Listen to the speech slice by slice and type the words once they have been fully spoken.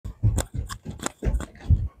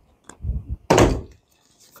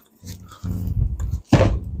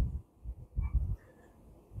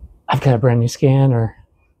I've got a brand new scanner.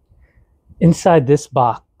 Inside this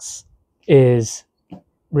box is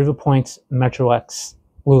Revopoint's MetroX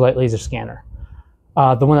blue light laser scanner,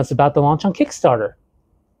 the one that's about to launch on Kickstarter.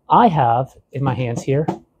 I have in my hands here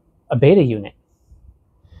a beta unit.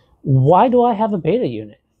 Why do I have a beta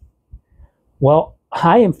unit? Well,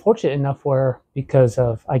 I am fortunate enough where, because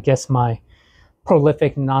of, I guess, my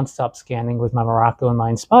prolific nonstop scanning with my Morocco and my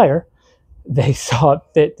Inspire, they saw it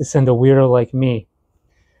fit to send a weirdo like me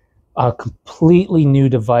a completely new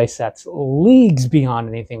device that's leagues beyond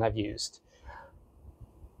anything I've used.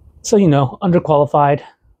 So, you know, underqualified,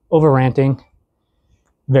 over-ranting,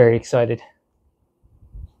 very excited.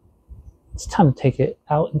 It's time to take it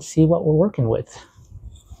out and see what we're working with.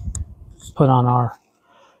 Put on our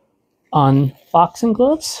unboxing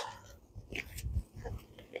gloves.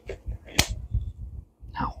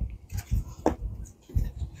 Ow.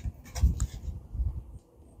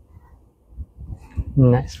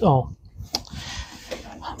 Nice. Oh,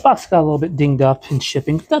 box got a little bit dinged up in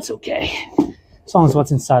shipping, but that's okay. As long as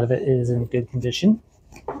what's inside of it is in good condition.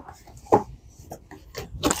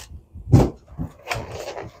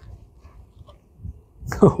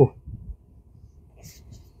 Oh.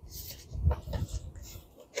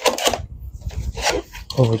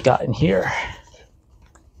 What we got in here?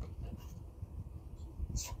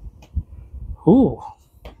 Ooh.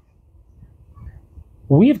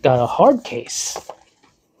 We've got a hard case.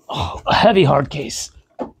 Oh, a heavy hard case.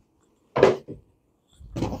 Got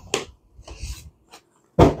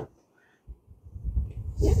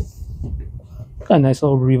a nice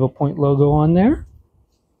little Revopoint logo on there.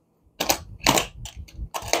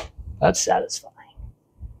 That's satisfying.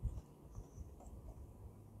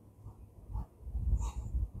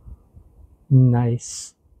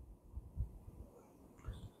 Nice.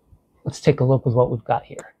 Let's take a look at what we've got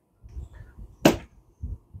here.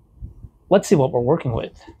 Let's see what we're working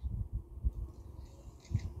with.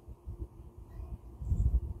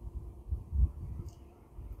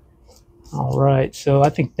 All right, so I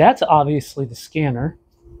think that's obviously the scanner.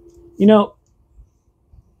 You know,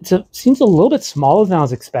 seems a little bit smaller than I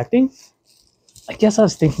was expecting. I guess I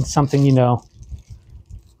was thinking something, you know,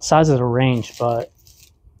 size of the range, but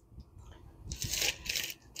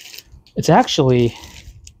it's actually,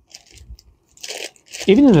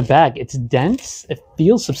 even in the bag, it's dense. It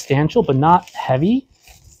feels substantial, but not heavy.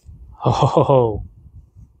 Oh,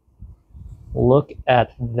 look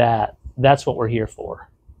at that. That's what we're here for.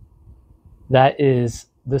 That is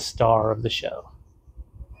the star of the show.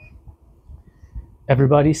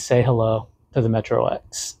 Everybody say hello to the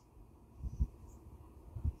MetroX.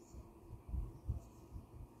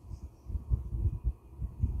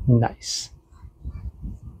 Nice.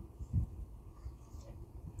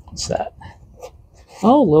 What's that?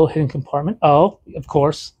 Oh, little hidden compartment. Oh, of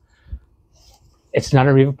course. It's not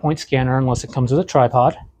a Revopoint scanner unless it comes with a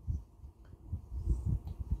tripod.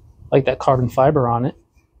 Like that carbon fiber on it.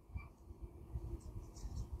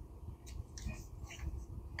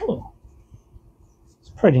 Oh, it's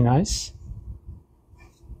pretty nice.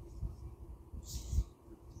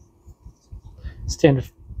 Standard. I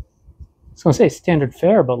was going to say standard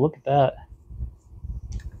fare, but look at that.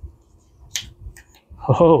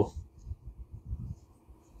 Oh.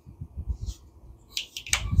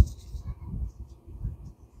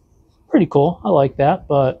 Pretty cool. I like that,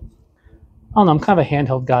 but I don't know. I'm kind of a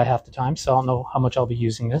handheld guy half the time, so I don't know how much I'll be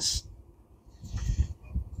using this.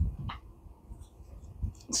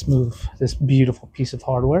 Let's move this beautiful piece of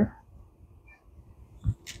hardware.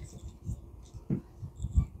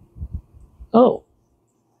 Oh,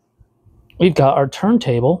 we've got our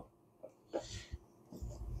turntable.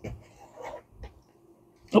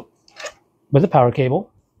 Oh, with a power cable.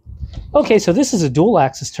 Okay, so this is a dual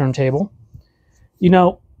axis turntable. You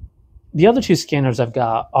know, the other two scanners I've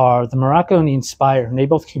got are the Morocco and the Inspire, and they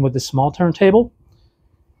both came with this small turntable.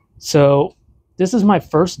 So this is my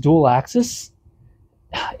first dual axis.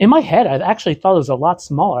 In my head, I actually thought it was a lot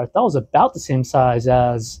smaller. I thought it was about the same size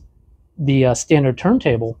as the standard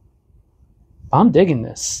turntable. I'm digging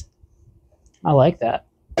this. I like that.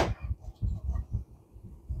 And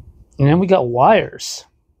then we got wires.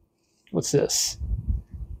 What's this?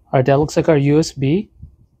 All right, that looks like our USB.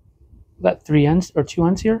 We got 3 ends or 2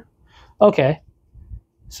 ends here. Okay,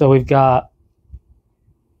 so we've got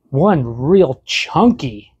one real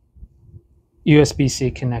chunky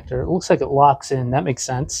USB-C connector. It looks like it locks in. That makes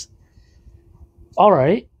sense. All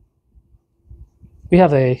right. We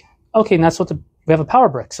have a, okay, and that's what we have a power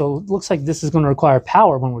brick. So it looks like this is going to require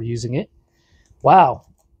power when we're using it. Wow.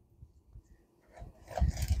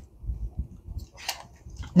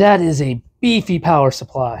 That is a beefy power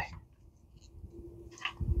supply.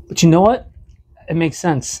 But you know what? It makes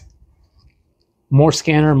sense. More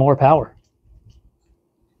scanner, more power.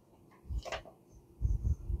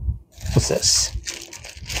 What's this?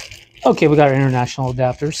 Okay, we got our international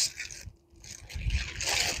adapters.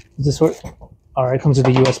 Does this work? All right, comes with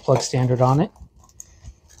a US plug standard on it.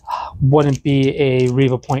 Wouldn't be a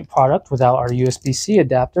Revopoint product without our USB-C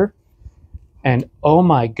adapter. And oh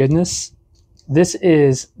my goodness, this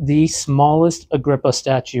is the smallest Agrippa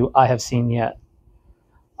statue I have seen yet.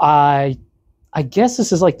 I guess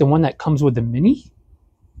this is like the one that comes with the Mini,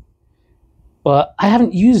 but I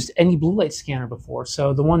haven't used any blue light scanner before.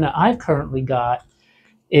 So the one that I've currently got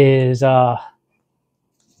is a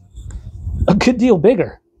good deal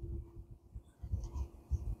bigger.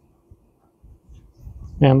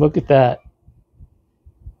 Man, look at that.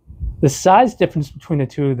 The size difference between the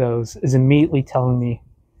two of those is immediately telling me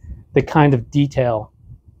the kind of detail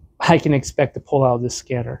I can expect to pull out of this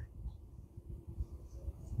scanner.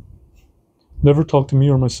 Never talk to me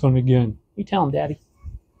or my son again. You tell him, Daddy.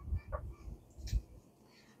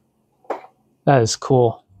 That is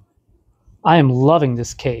cool. I am loving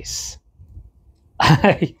this case.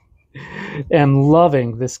 I am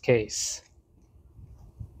loving this case.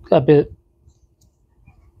 Got a bit.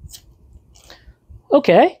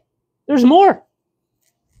 Okay, there's more.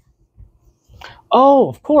 Oh,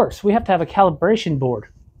 of course, we have to have a calibration board.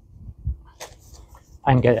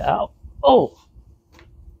 I can get it out. Oh,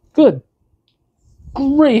 good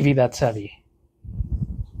gravy, that's heavy.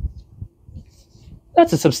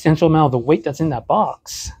 That's a substantial amount of the weight that's in that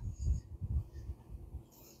box.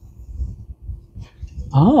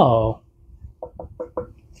 Oh.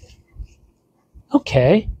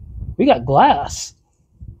 Okay, we got glass.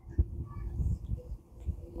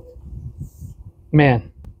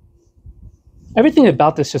 Man, everything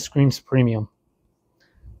about this just screams premium.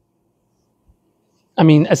 I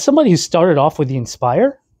mean, as somebody who started off with the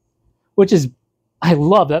Inspire, which is, I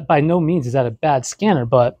love that, by no means is that a bad scanner,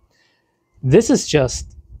 but this is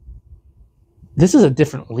a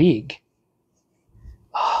different league.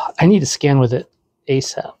 I need to scan with it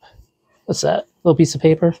ASAP. What's that? Little piece of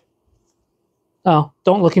paper? Oh,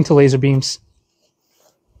 don't look into laser beams.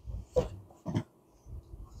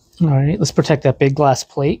 All right, let's protect that big glass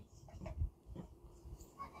plate.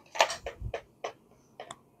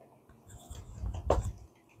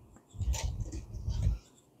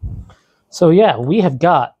 So yeah, we have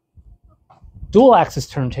got dual axis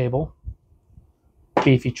turntable,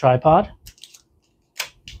 beefy tripod,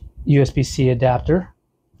 USB-C adapter,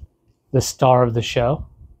 the star of the show,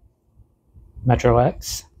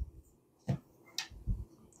 MetroX,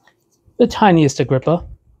 the tiniest Agrippa,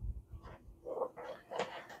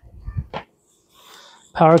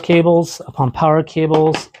 power cables upon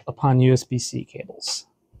USB-C cables.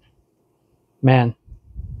 Man,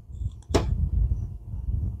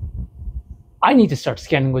 I need to start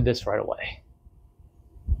scanning with this right away.